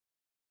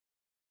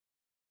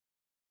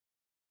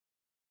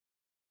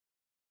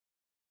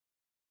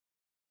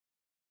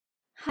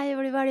Hi,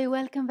 everybody.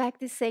 Welcome back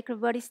to Sacred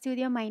Body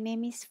Studio. My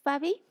name is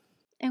Fabi,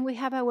 and we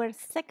have our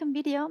second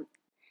video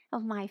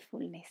of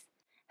mindfulness.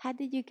 How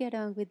did you get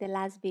on with the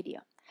last video?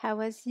 How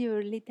was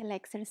your little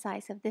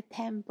exercise of the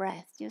 10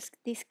 breaths, just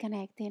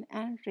disconnecting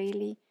and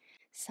really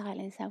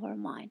silence our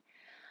mind?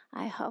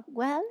 I hope,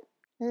 well,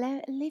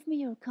 leave me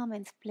your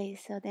comments,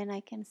 please, so then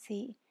I can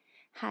see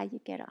how you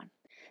get on.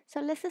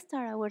 So let's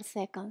start our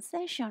second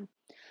session.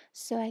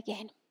 So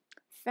again,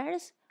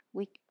 first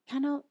we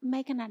kind of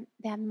make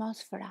the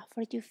atmosphere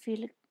for you to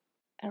feel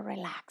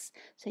relaxed.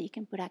 So you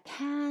can put a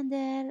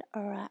candle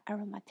or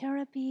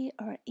aromatherapy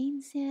or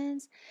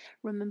incense.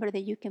 Remember that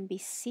you can be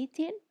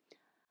sitting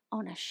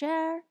on a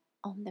chair,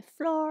 on the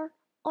floor,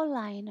 or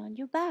lying on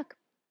your back.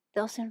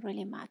 Doesn't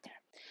really matter.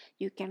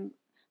 You can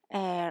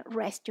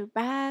rest your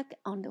back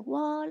on the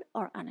wall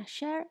or on a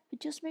chair, but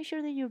just make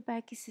sure that your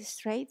back is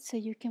straight so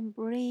you can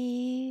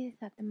breathe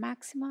at the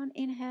maximum,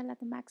 inhale at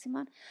the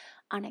maximum,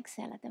 and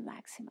exhale at the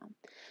maximum.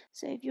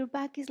 So if your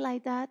back is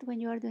like that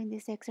when you are doing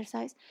this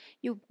exercise,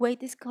 your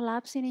weight is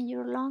collapsing in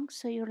your lungs,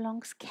 so your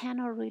lungs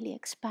cannot really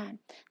expand.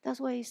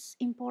 That's why it's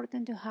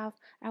important to have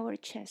our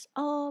chest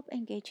up,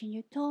 engaging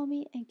your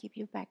tummy, and keep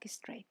your back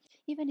straight,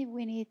 even if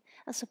we need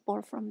a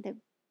support from the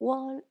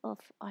wall of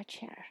a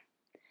chair.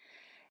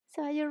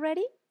 So are you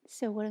ready?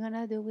 So we're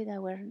gonna do with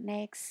our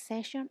next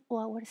session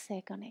or our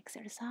second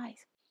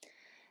exercise.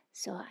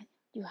 So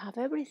you have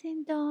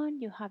everything done,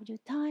 you have your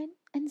time,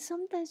 and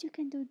sometimes you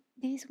can do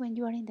this when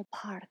you are in the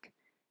park.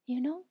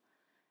 You know,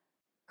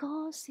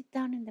 go sit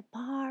down in the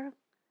park,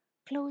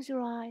 close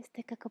your eyes,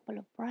 take a couple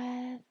of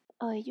breaths,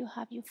 or you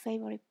have your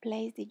favorite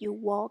place that you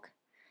walk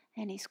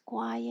and it's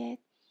quiet.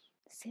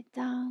 Sit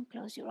down,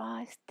 close your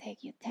eyes,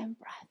 take your 10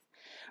 breaths.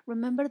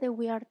 Remember that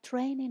we are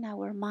training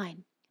our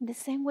mind. In the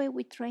same way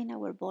we train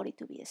our body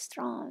to be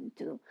strong,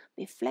 to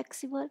be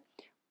flexible,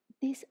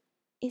 this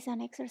is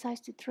an exercise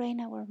to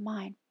train our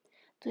mind,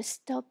 to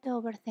stop the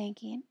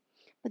overthinking,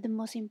 but the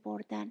most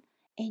important,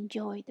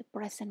 enjoy the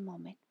present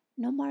moment,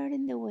 no matter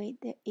in the way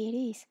that it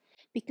is,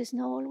 because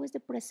not always the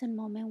present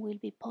moment will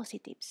be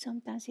positive.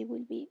 Sometimes it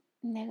will be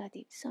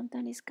negative,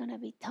 sometimes it's going to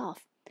be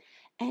tough.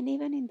 And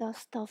even in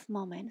those tough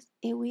moments,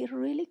 if we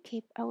really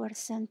keep our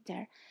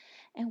center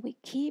and we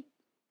keep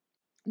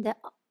the,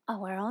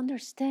 our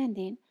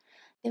understanding,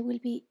 it will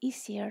be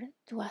easier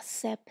to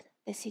accept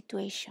the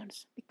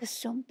situations, because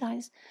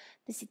sometimes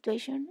the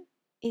situation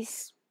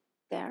is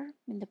there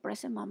in the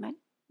present moment.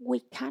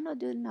 We cannot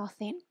do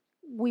nothing.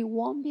 We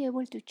won't be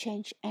able to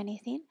change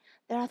anything.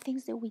 There are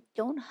things that we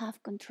don't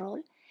have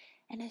control.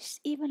 And it's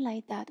even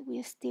like that,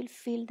 we still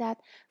feel that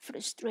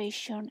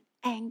frustration,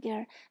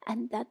 anger,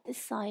 and that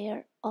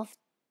desire of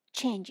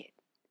change it.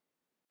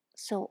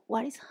 So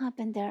what is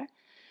happened there?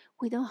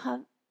 We don't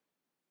have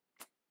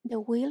the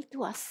will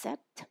to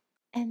accept,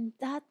 and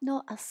that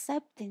not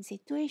accepting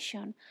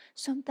situation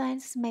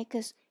sometimes make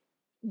us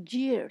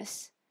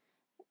years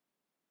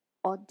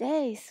or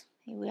days,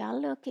 if we are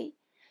lucky,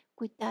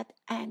 with that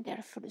anger,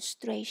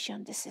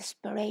 frustration,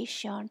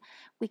 desperation.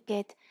 We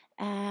get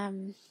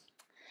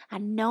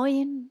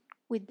annoying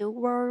with the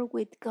world,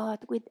 with God,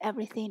 with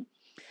everything.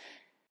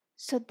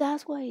 So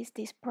that's why it's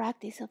this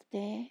practice of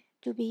the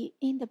to be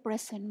in the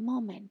present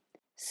moment.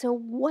 So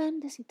when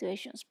the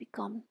situations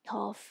become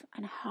tough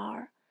and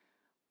hard,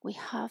 we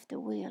have the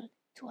will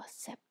to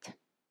accept.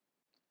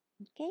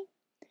 Okay?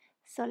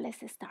 So let's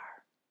start.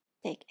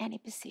 Take any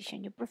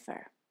position you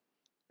prefer.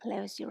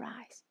 Close your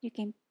eyes. You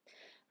can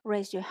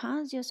raise your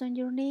hands just on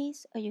your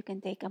knees, or you can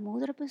take a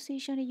mudra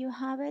position if you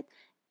have it,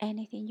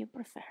 anything you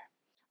prefer.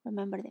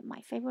 Remember that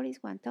my favorite is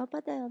one top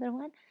at the other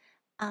one,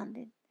 and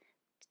the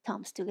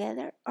thumbs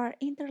together, or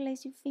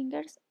interlace your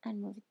fingers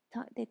and move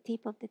the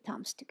tip of the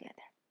thumbs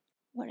together,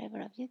 whatever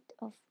of you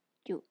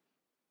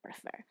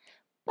prefer.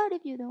 But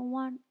if you don't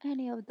want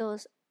any of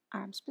those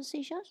arms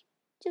positions,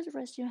 just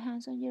rest your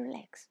hands on your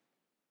legs,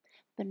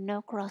 but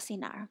no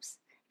crossing arms,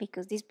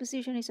 because this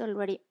position is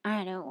already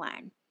I don't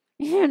want,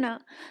 you know.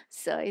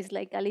 So it's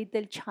like a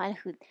little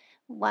childhood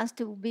wants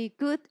to be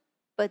good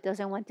but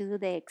doesn't want to do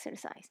the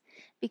exercise,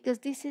 because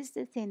this is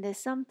the thing that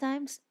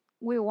sometimes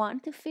we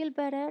want to feel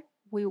better,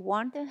 we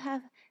want to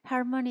have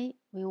harmony,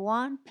 we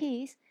want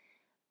peace,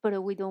 but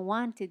we don't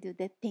want to do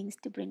the things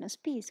to bring us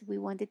peace. We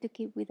wanted to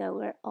keep with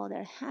our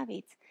other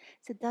habits.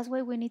 So that's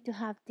why we need to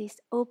have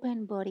this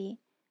open body,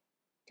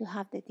 to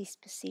have the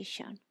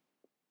disposition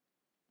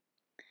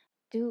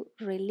to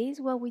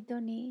release what we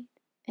don't need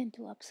and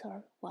to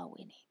absorb what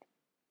we need.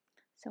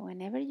 So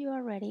whenever you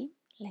are ready,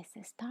 let's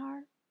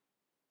start.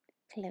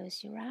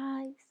 Close your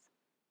eyes.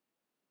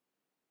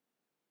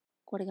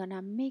 We're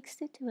gonna mix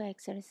the two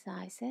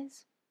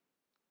exercises.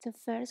 So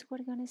first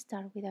we're gonna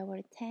start with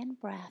our 10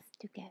 breaths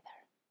together.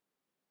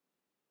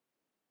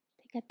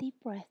 Take a deep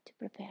breath to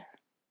prepare.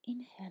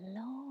 Inhale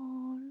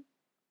long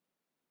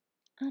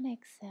and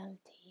exhale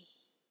deep.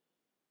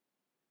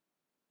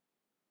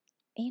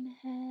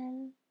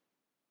 Inhale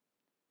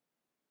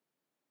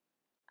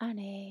and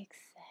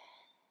exhale.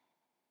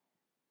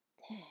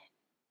 10.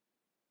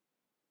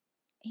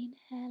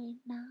 Inhale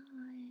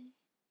 9.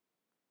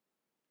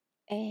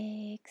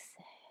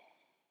 Exhale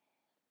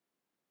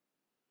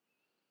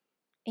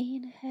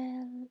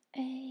Inhale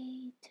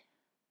 8,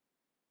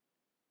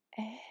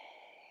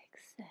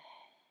 exhale.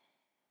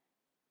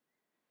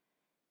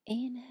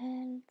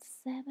 Inhale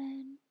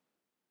 7,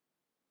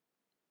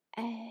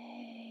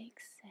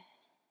 exhale.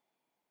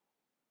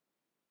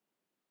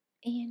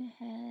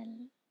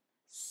 Inhale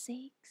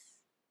 6,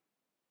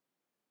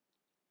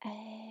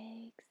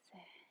 exhale.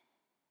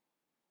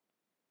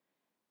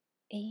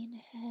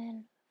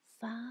 Inhale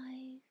 5,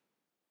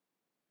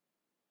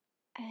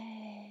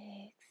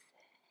 exhale.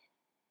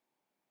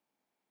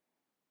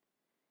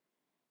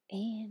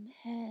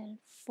 Inhale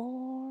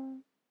 4,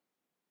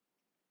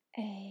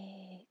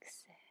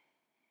 exhale.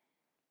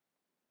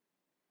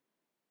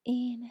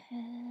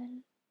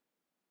 Inhale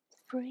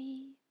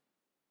 3,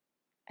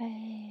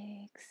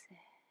 exhale.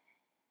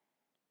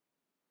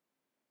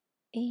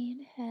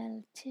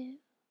 Inhale 2,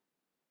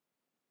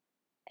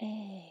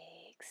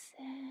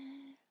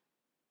 exhale.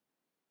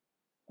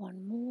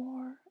 One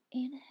more.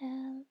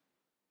 Inhale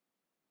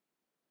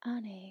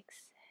and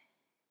exhale.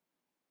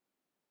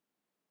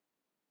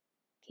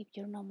 Keep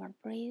your normal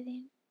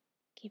breathing.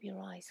 Keep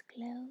your eyes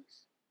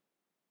closed.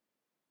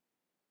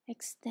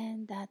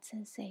 Extend that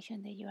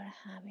sensation that you are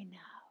having now.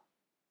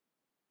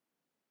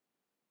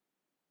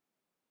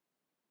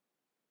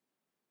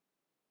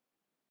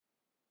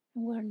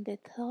 And when the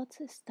thoughts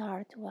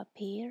start to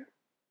appear,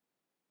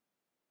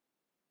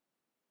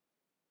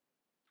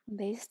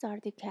 they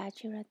start to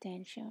catch your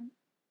attention.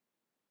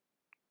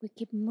 We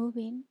keep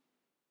moving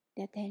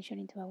the attention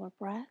into our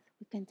breath.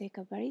 We can take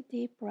a very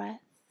deep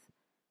breath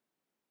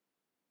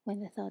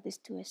when the thought is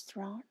too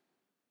strong.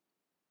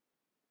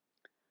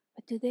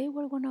 But today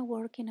we're going to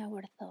work in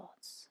our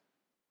thoughts.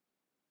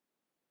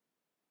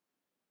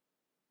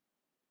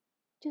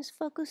 Just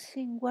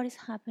focusing what is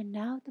happening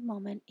now at the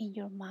moment in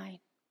your mind.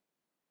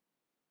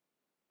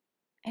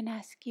 And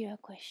ask you a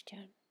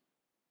question.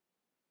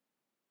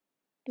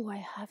 Do I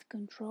have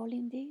control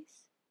in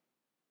this?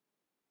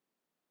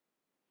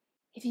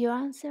 If your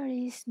answer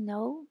is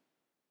no,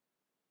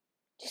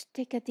 just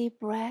take a deep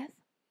breath,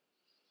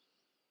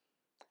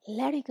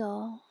 let it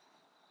go,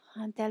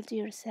 and tell to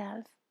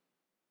yourself,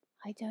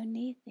 I don't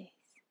need this.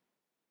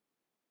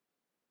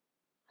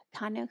 I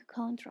cannot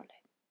control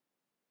it,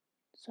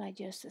 so I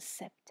just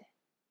accept it.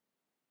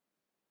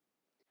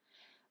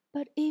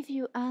 But if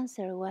your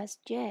answer was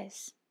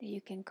yes, that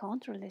you can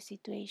control the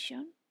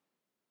situation,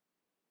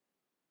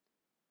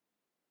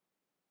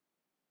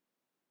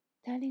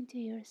 telling to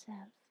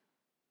yourself,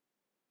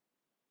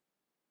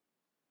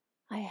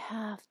 I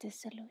have the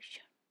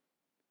solution.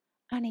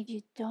 And if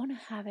you don't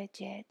have it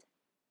yet,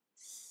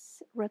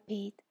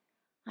 repeat,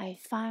 I'm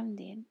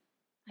finding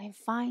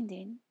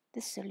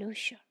the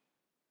solution.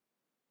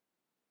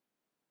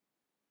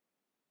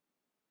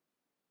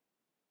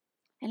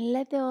 And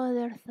let the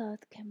other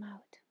thought come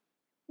out.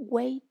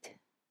 Wait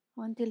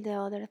until the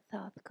other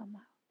thought come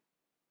out.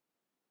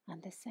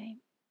 And the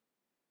same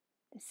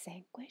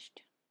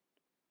question.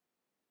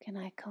 Can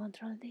I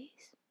control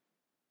this?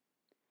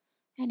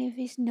 And if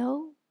it's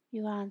no,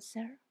 you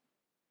answer.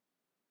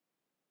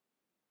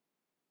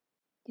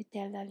 You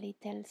tell a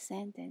little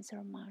sentence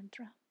or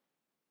mantra.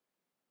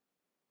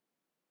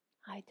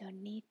 I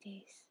don't need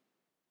this.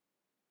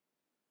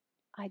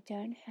 I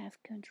don't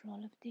have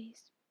control of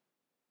this.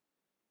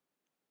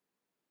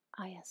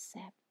 I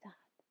accept that.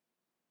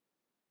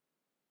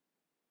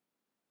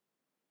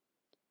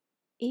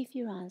 If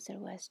your answer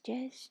was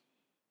yes,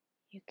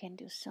 you can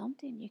do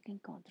something, you can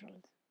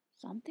control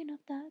something of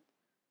that.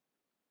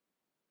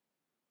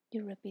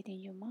 You repeat in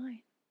your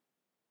mind,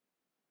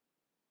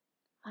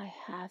 I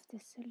have the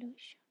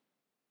solution.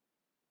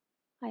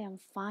 I am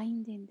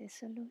finding the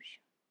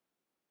solution.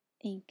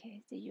 In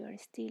case that you are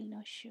still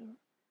not sure.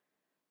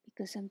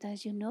 Because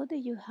sometimes you know that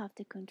you have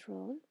the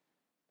control,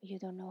 but you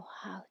don't know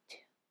how to.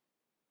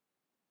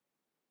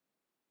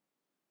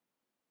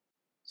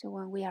 So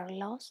when we are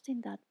lost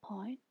in that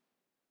point,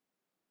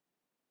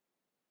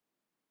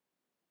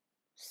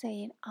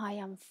 saying, I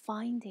am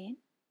finding,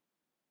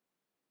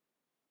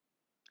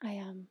 I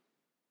am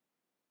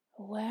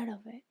aware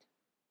of it,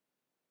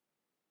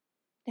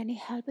 then it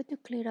helps you to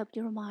clear up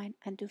your mind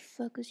and to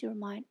focus your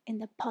mind in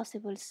the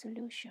possible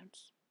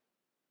solutions.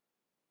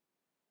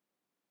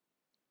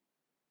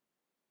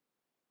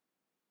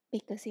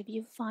 Because if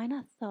you find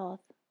a thought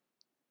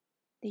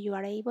that you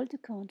are able to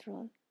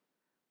control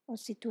or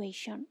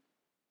situation,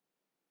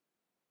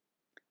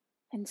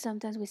 and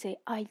sometimes we say,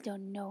 I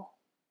don't know.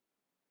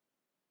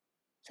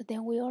 So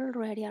then we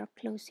already are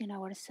closing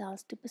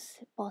ourselves to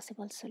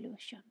possible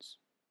solutions.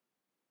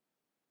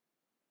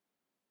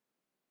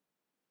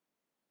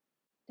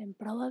 Then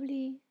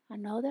probably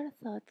another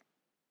thought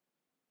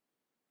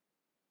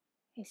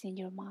is in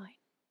your mind.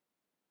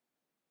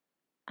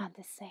 And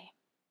the same.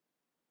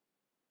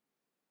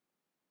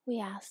 We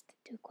asked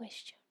two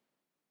questions.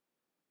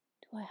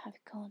 Do I have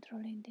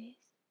control in this?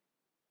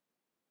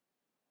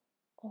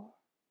 Or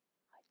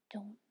I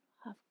don't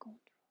have control?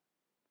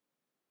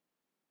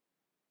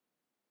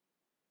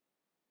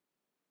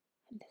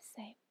 And the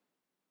same.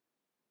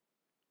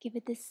 Give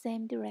it the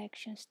same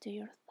directions to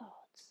your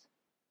thoughts.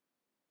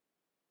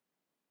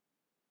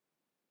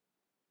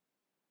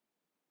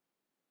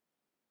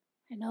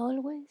 And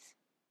always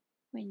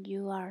when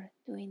you are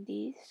doing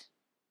this,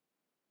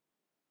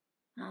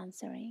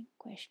 answering,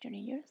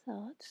 questioning your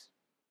thoughts,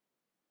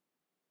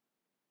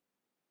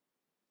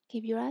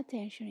 keep your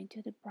attention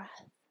into the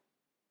breath.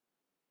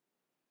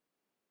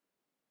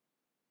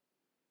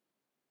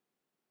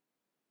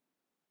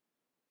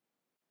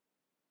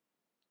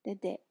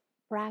 That the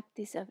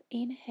practice of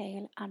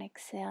inhale and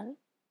exhale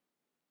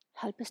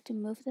help us to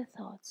move the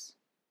thoughts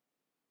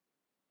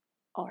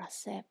or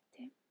accept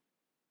them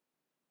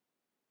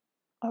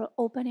or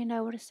opening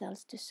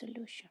ourselves to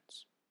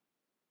solutions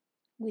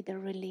with the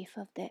relief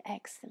of the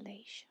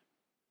exhalation.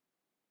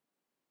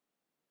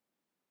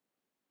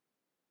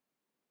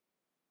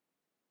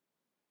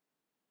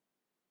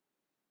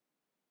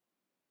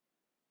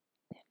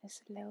 Then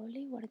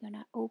slowly we're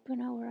gonna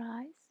open our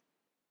eyes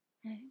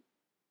and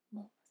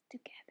move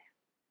together.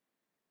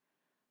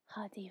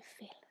 How do you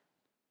feel?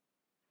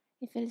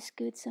 It feels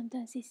good.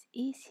 Sometimes it's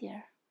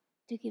easier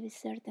to give a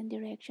certain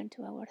direction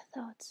to our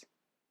thoughts.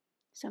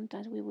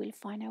 Sometimes we will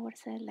find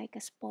ourselves like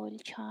a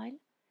spoiled child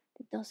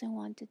that doesn't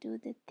want to do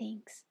the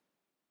things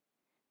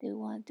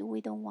we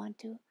don't want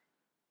to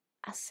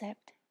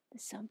accept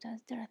that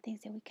sometimes there are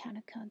things that we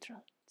cannot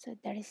control. So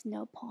there is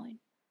no point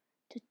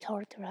to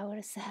torture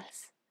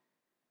ourselves.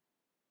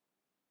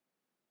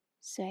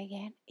 So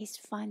again, it's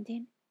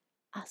finding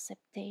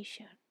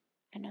acceptation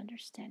and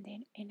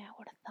understanding in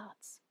our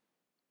thoughts.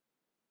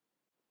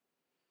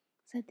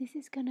 So this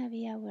is gonna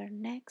be our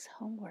next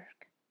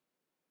homework.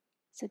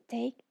 So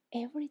take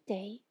every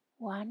day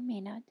 1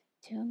 minute,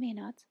 2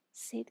 minutes,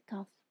 sit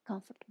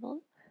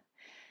comfortable,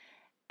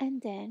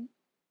 and then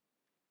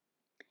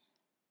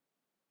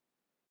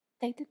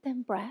take the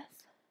 10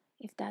 breath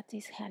if that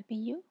is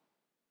helping you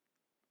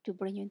to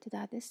bring you into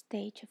that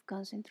stage of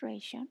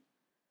concentration.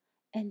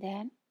 And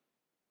then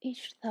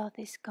each thought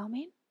is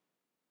coming,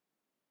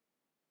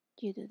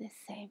 you do the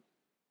same.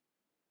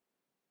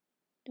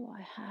 Do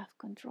I have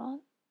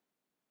control?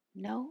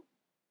 No,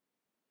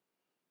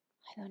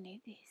 I don't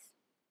need this.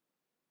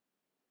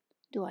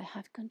 Do I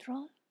have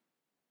control?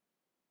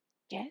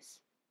 Yes,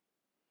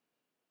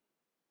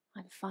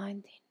 I'm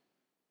finding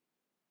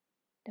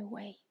the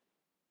way.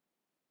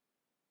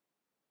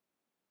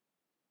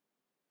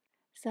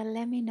 So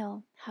let me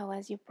know how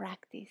was your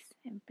practice,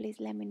 and please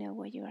let me know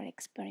what you are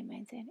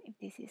experimenting if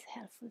this is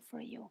helpful for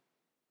you.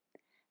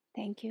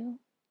 Thank you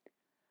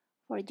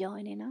for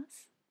joining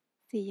us.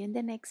 See you in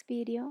the next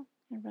video,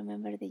 and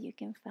remember that you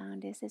can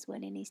find us as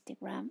well in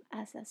Instagram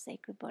as a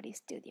Sacred Body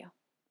Studio.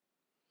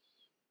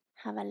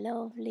 Have a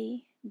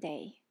lovely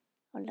day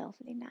or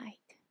lovely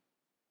night.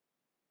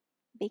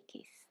 Big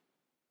kiss.